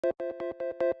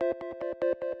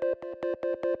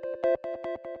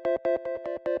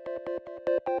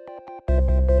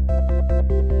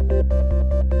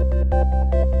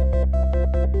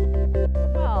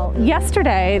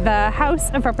Yesterday, the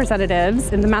House of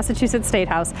Representatives in the Massachusetts State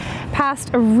House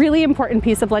passed a really important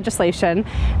piece of legislation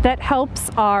that helps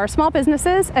our small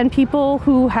businesses and people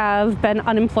who have been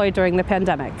unemployed during the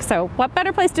pandemic. So what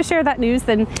better place to share that news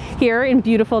than here in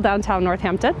beautiful downtown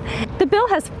Northampton? The bill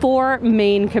has four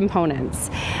main components.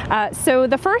 So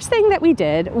the first thing that we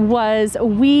did was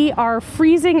we are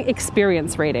freezing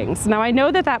experience ratings. Now I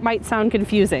know that that might sound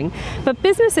confusing, but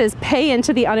businesses pay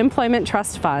into the Unemployment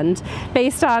Trust Fund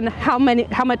based on how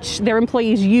much their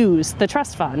employees use the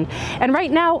trust fund. And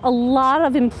right now, a lot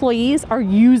of employees are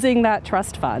using that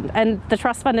trust fund, and the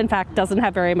trust fund, in fact, doesn't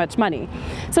have very much money.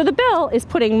 So the bill is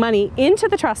putting money into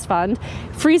the trust fund,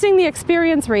 freezing the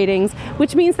experience ratings,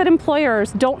 which means that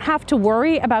employers don't have to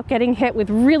worry about getting hit with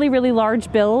really, really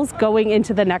large bills going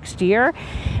into the next year.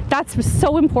 That's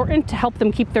so important to help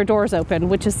them keep their doors open,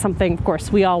 which is something, of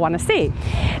course, we all want to see.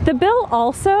 The bill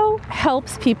also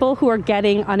helps people who are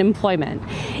getting unemployment.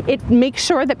 It makes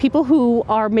sure that people who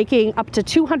are making up to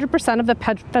 200% of the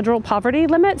federal poverty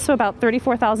limit, so about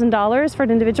 $34,000 for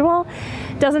an individual,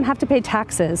 doesn't have to pay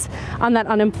taxes on that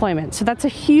unemployment. So that's a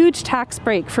huge tax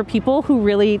break for people who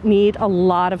really need a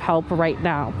lot of help right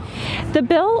now. The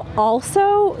bill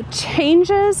also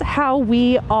changes how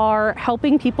we are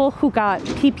helping people who got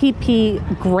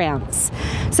PPP grants.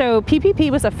 So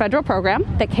PPP was a federal program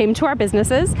that came to our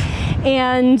businesses,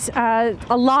 and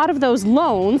a lot of those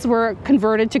loans were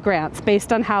converted to grants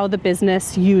based on how the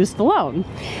business used the loan.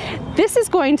 This is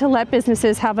going to let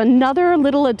businesses have another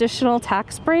little additional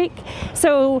tax break.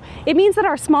 So it means that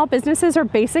our small businesses are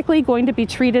basically going to be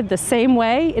treated the same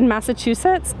way in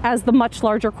Massachusetts as the much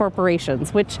larger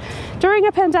corporations, which during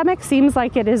a pandemic seems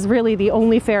like it is really the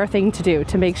only fair thing to do,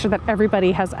 to make sure that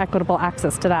everybody has equitable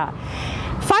access to that.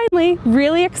 Finally,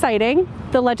 really exciting,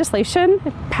 the legislation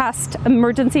passed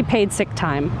emergency paid sick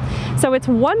time. So it's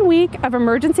 1 week of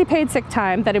emergency paid sick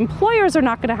time that employers are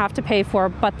not going to have to pay for,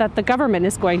 but that the government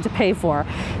is going to pay for.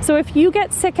 So if you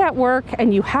get sick at work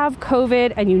and you have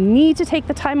COVID and you need to take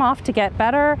the time off to get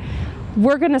better,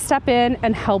 we're going to step in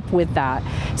and help with that.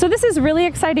 So this is really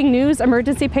exciting news.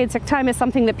 Emergency paid sick time is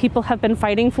something that people have been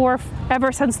fighting for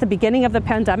ever since the beginning of the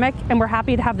pandemic, and we're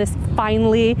happy to have this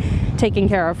finally taken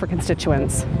care of for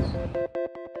constituents.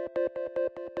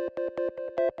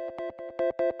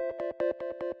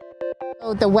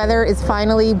 The weather is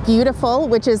finally beautiful,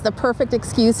 which is the perfect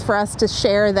excuse for us to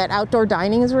share that outdoor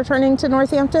dining is returning to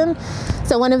Northampton.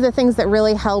 So one of the things that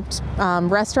really helped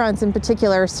restaurants in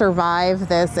particular survive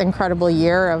this incredible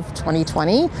year of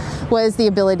 2020 was the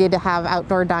ability to have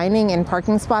outdoor dining in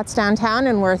parking spots downtown,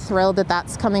 and we're thrilled that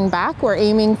that's coming back. We're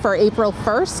aiming for April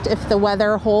 1st if the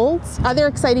weather holds. Other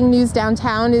exciting news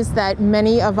downtown is that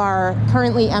many of our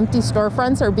currently empty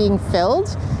storefronts are being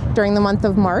filled during the month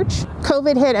of March.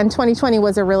 COVID hit and 2020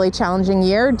 was a really challenging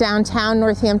year. Downtown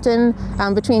Northampton,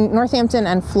 between Northampton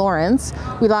and Florence,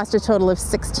 we lost a total of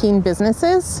 16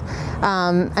 businesses,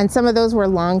 and some of those were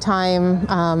longtime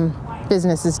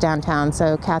businesses downtown.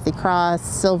 So Kathy Cross,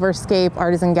 Silverscape,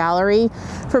 Artisan Gallery.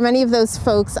 For many of those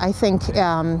folks, I think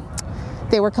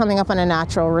they were coming up on a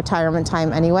natural retirement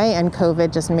time anyway, and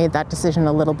COVID just made that decision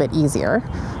a little bit easier.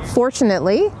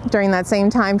 Fortunately, during that same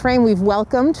time frame, we've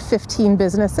welcomed 15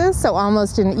 businesses, so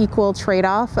almost an equal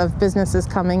trade-off of businesses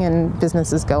coming and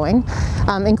businesses going,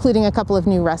 including a couple of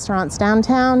new restaurants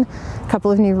downtown, a couple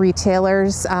of new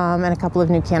retailers, and a couple of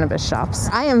new cannabis shops.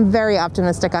 I am very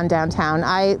optimistic on downtown.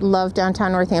 I love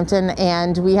downtown Northampton,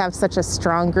 and we have such a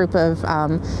strong group of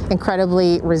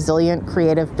incredibly resilient,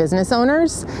 creative business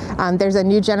owners. There's a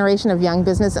new generation of young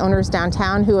business owners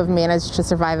downtown who have managed to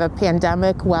survive a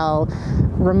pandemic while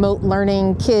remote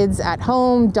learning kids at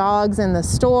home, dogs in the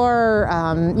store,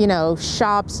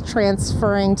 shops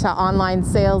transferring to online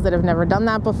sales that have never done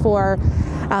that before.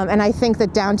 And I think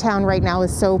that downtown right now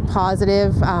is so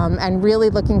positive, and really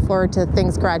looking forward to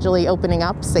things gradually opening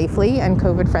up safely and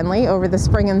COVID friendly over the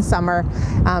spring and summer.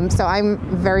 So I'm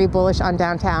very bullish on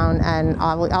downtown and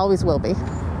always will be.